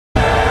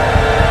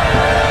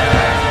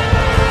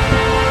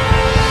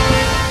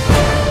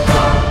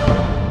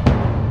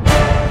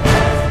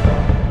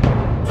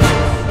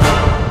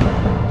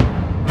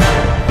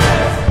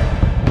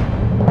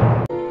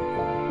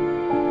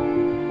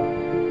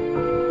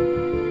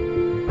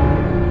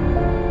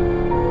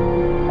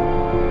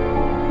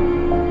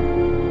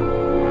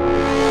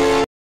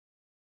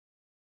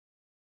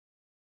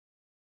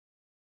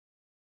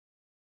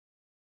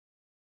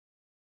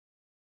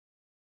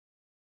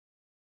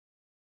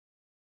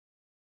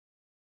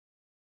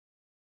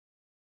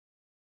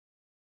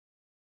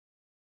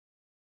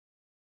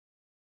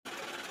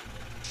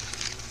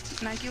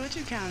Nike, what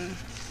you counting?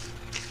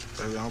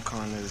 Baby, I'm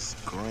counting this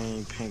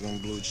green, pink,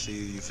 and blue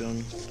cheese. You feel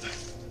me?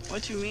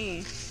 What you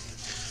mean?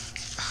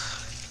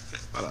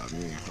 What I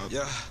mean?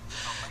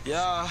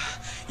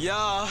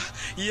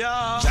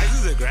 Jax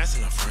is a grass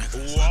in the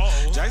Franklin.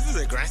 Whoa. Jax is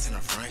a grass in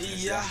the Franklin.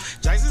 Yeah.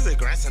 Jax is a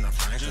grass in the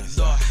Franklin.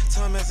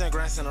 Thomas and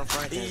grass in the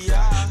Franklin.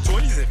 Yeah.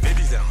 20s and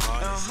 50s and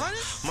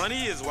 100s.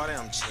 Money is what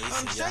I'm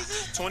chasing. Yeah.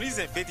 20s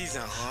and 50s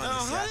and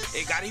 100s. Yeah.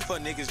 It got it for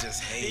niggas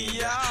just hate.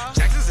 Yeah.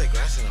 Jax is a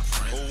grass in the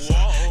Franklin.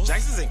 Whoa.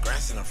 Jax is a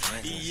grass in the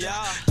Franklin.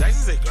 Yeah.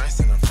 Jax is a grass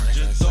in the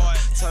Franklin.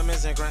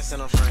 Thomas and grass in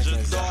the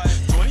Franklin.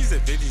 20s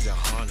and 50s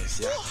and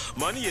 100s. Yeah.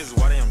 Money is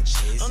what I'm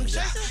chasing.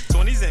 Yeah.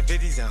 20s and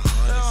 50s and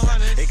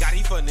 100s. It got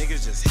it for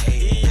niggas just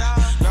hate.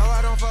 No,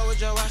 I don't fuck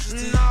with your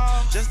Washington.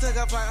 No. Just took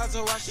a flight out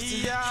to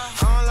Washington. I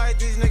don't like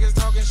these niggas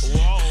talking shit.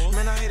 Whoa.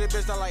 Man, I hate a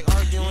bitch that like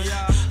arguing.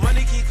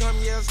 Money keep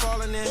coming, yeah, it's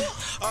falling in.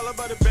 All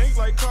about the bank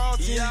like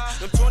Carlton.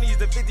 Them 20s,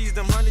 the 50s,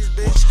 them 100s,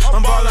 bitch.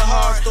 I'm ballin'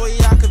 hard,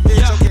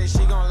 bitch. Okay,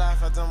 she gon'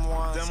 laugh at them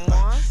ones.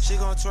 She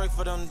gon' twerk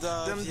for them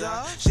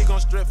dubs. She gon'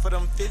 strip for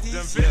them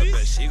 50s. Yeah,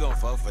 but she gon'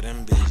 fuck for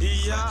them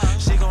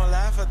bitches. She gon'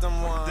 laugh at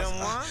them ones.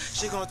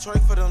 She gon'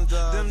 twerk for them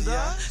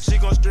dubs. She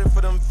gon' strip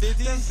for them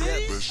 50s. Yeah,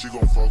 but she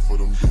gon' fuck for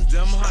them bitches.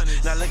 Them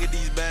honeys. Now look at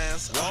these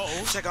bands.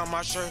 Check out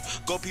my shirt,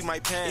 go pee my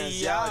pants.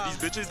 Yeah,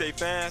 these bitches they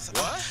fans.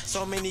 What?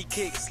 So many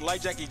kicks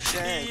like Jackie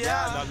Chan.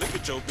 Yeah, now look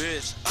at your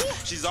bitch.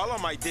 She's all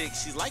on my dick.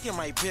 She's liking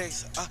my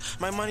pics.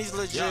 My money's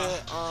legit.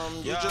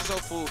 You just so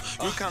fool.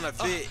 You kinda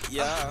fit.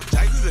 Yeah.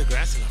 Jax is a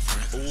grass in the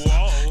Franklin.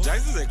 Whoa.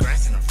 Jax is a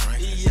grass in the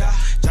Franklin. Yeah.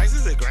 Jax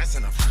is a grass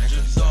in the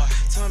Franklin.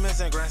 Thomas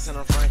and grass in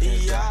the Franklin.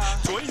 Yeah.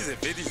 20s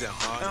and 50s and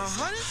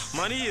 100s.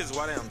 Money is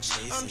what I'm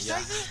chasing. Yeah.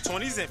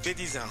 20s and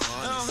 50s and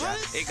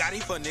 100s. It got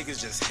it for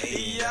niggas just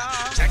hate.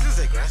 Jax is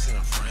a grass in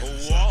the Franklin.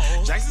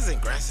 Whoa. Jax is a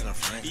grass in the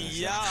Franklin.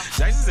 Yeah.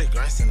 Jax is a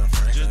grass in the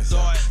Franklin.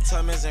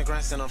 Thomas and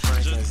grass in the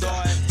Franklin.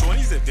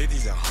 20s and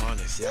 50s and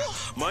 100s. Yeah.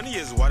 Money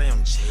is what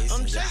I'm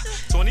chasing. Yeah.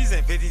 20s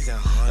and 50s and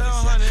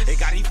 100s. Yeah. It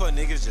got it for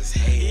niggas just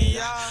hate.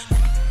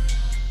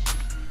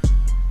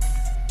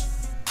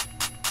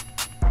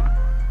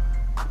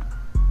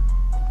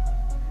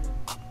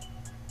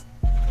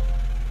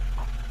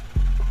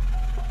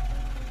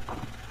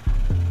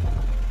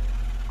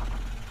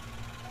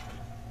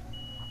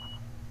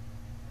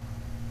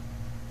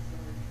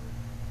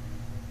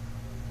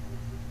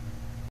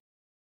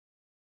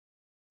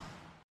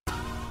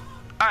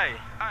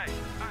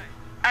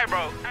 Hey,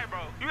 bro,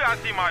 you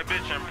gotta see my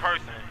bitch in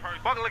person.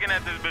 Fuck looking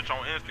at this bitch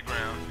on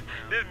Instagram.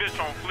 This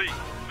bitch on fleek,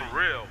 for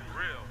real.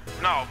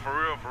 No, for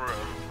real.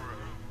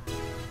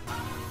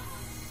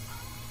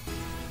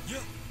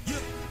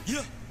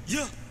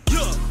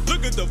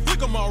 Look at the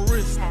flick on my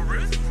wrist.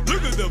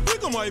 Look at the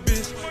flick on my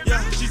bitch.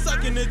 Yeah, she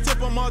sucking the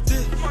tip on my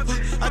dick.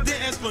 I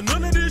didn't ask for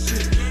none of this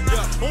shit.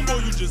 Yeah,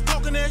 homeboy, you just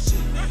talking that shit.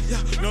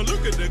 Yeah, now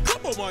look at the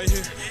cup on my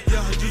head.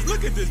 Yeah, just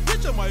look at this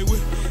bitch on my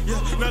whip.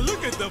 Yeah, now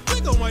look at the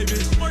flick on my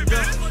bitch.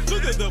 Yeah,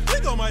 look at the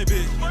flick on my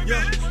bitch.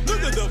 Yeah,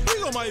 look at the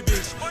flick on my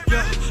bitch.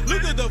 Yeah,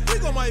 look at the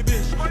flick on my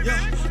bitch.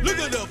 Yeah, look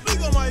at the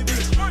flick on my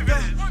bitch.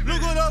 Yeah, look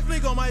at the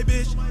flick on my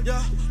bitch.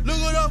 Yeah,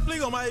 look at the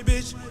flick on my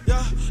bitch.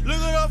 Yeah,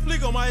 look at the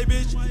flick on my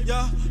bitch.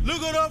 Yeah,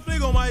 look at the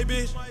flick on my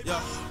bitch.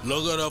 Yeah,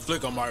 look at the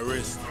flick on my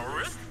wrist.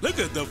 Look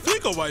at the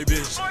flick on my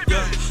bitch.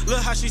 Yeah,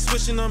 look how she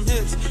switching them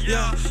hips.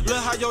 Yeah, look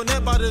how your neck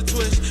about to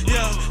twist.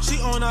 Yeah, she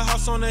own a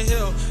house on the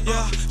hill.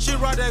 Yeah, she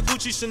ride that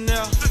Gucci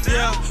Chanel.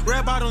 Yeah,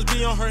 red bottoms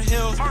be on her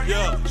heels.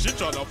 Yeah, she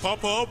tryna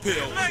pop her a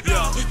pill.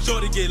 Yeah,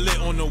 shorty get lit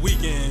on the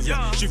weekends.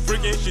 Yeah, she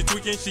freaking, she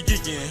tweaking, she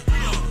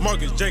geeking.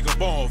 Marcus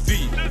Jacob on her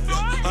feet.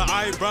 Her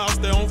eyebrows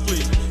stay on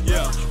fleek.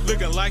 Yeah,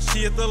 looking like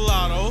she at the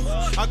lotto.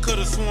 I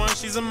could've sworn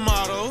she's a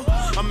model.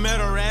 I met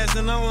her ass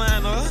in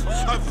Atlanta.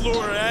 I flew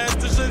her ass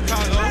to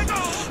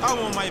Chicago. I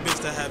want my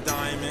bitch to have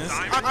diamonds.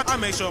 I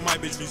make sure my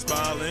bitch be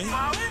smiling.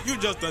 You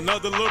just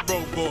another little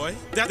broke boy.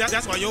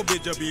 That's why your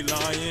bitch just be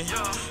lying.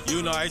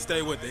 You know I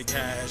stay with the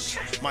cash.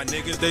 My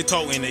niggas, they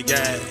toting the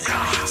gas.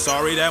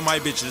 Sorry that my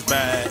bitch is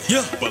bad.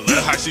 Yeah, But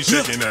look how she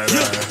shaking that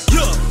ass.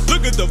 Yeah,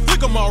 look at the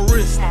flick on my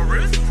wrist.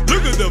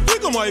 Look at the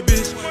flick on my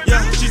bitch. Yeah,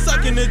 she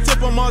sucking the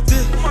tip on my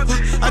dick.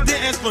 I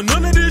didn't ask for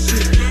none of this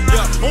shit.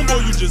 Yeah,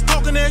 homeboy, you just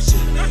talking that shit.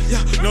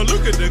 Yeah, now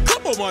look at the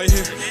cup on my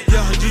head.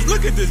 Yeah, just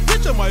look at this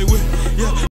bitch on my whip. Yeah.